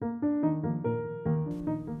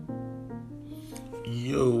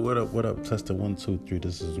Yo, what up? Testing 1, 2, 3.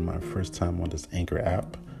 This is my first time on this Anchor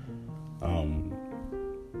app. I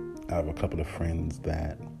have a couple of friends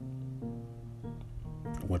that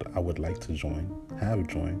I would like to have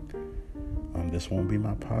joined. This won't be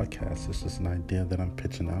my podcast. It's just an idea that I'm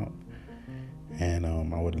pitching out, and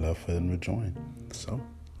I would love for them to join. So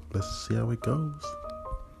let's see how it goes.